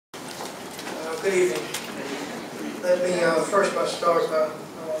Good evening. Let me first start by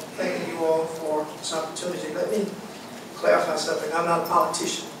thanking you all for this opportunity. Let me clarify something. I'm not a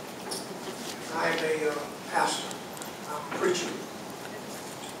politician. I am a pastor. I'm a preacher.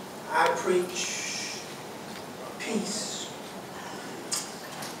 I preach peace.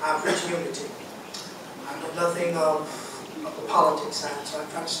 I preach unity. I know nothing of the politics side, so I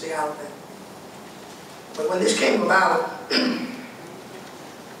try to stay out of that. But when this came about,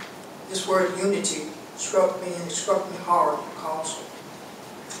 this word unity struck me, and it struck me hard because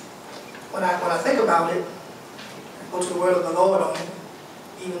when I think about it, I go to the word of the Lord on it.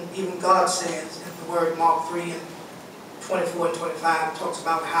 Even God says in the word Mark 3 and 24 and 25, talks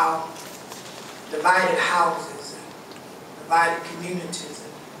about how divided houses and divided communities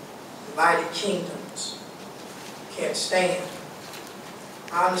and divided kingdoms can't stand.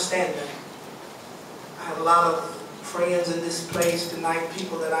 I understand that. I have a lot of friends in this place tonight,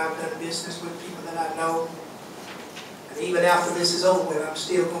 people that I've done business with, people that I know. And even after this is over with, I'm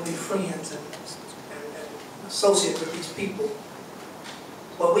still going to be friends and associate with these people.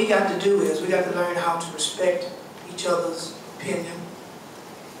 What we got to do is we got to learn how to respect each other's opinion.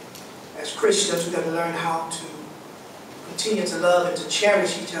 As Christians, we got to learn how to continue to love and to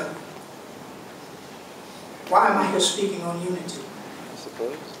cherish each other. Why am I here speaking on unity?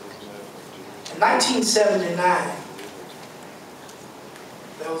 In 1979,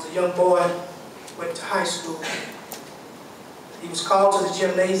 there was a young boy who went to high school. He was called to the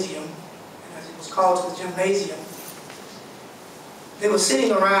gymnasium, and as he was called to the gymnasium, they were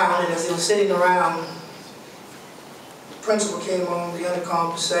sitting around, and as they were sitting around, the principal came on the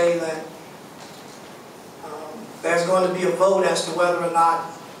intercom to say that there's going to be a vote as to whether or not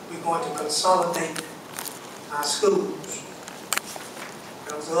we're going to consolidate our schools.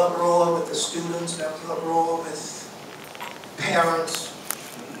 There was an uproar with the students, there was an uproar with parents,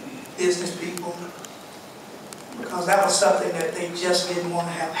 business people, because that was something that they just didn't want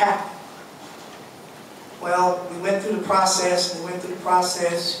to have happen. Well, we went through the process, and we went through the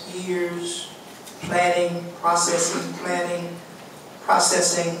process, years, planning, processing,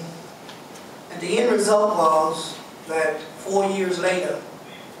 and the end result was that 4 years later,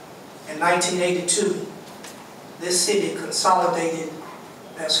 in 1982, this city consolidated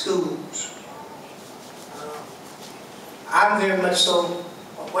their schools. I'm very much so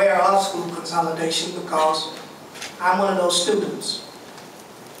aware of school consolidation because I'm one of those students.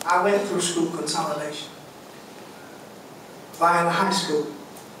 I went through school consolidation. Vienna High School,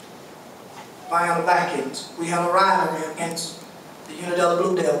 Vienna Vikings. We had a rivalry against the Unification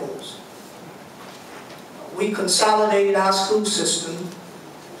Blue Devils. We consolidated our school system.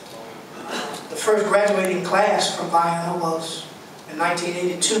 The first graduating class from Vienna was in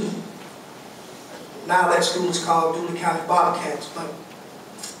 1982. Now that school is called Dooley County Bobcats. But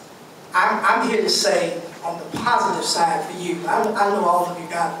I'm here to say, on the positive side for you, I know all of you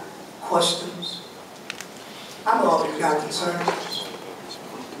got questions. I know all of you got concerns.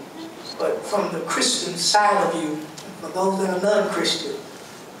 But from the Christian side of you, for those that are non-Christian,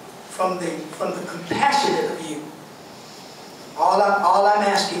 from the compassionate of you, all I'm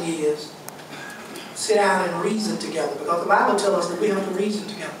asking is, sit down and reason together, because the Bible tells us that we have to reason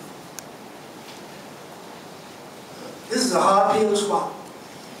together. This is a hard pill to swallow,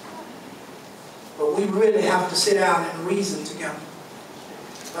 but we really have to sit down and reason together.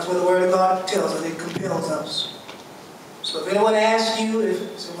 That's what the Word of God tells us. It compels us. So if anyone asks you,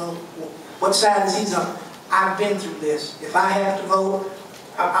 well, what side is he on? I've been through this. If I have to vote,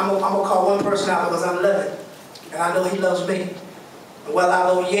 I'm going to call one person out because I love it, and I know he loves me. Whether I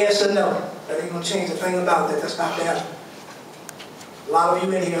vote yes or no, that ain't going to change a thing about that. That's not that. A lot of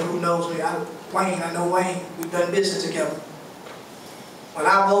you in here who knows me, I know Wayne. We've done business together. When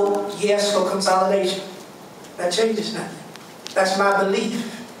I vote yes for consolidation, that changes nothing. That's my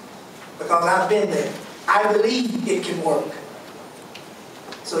belief, because I've been there. I believe it can work.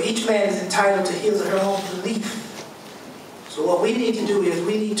 So each man is entitled to his or her own belief. So what we need to do is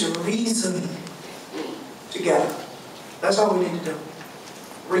we need to reason together. That's all we need to do.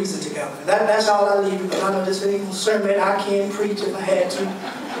 Reason together. That's all I leave, because I know this ain't a sermon. I can't preach if I had to,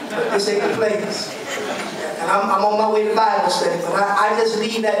 but this ain't the place. And I'm on my way to Bible study, but I just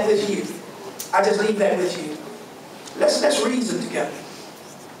leave that with you. I just leave that with you. Let's reason together.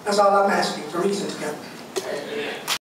 That's all I'm asking, to reason together.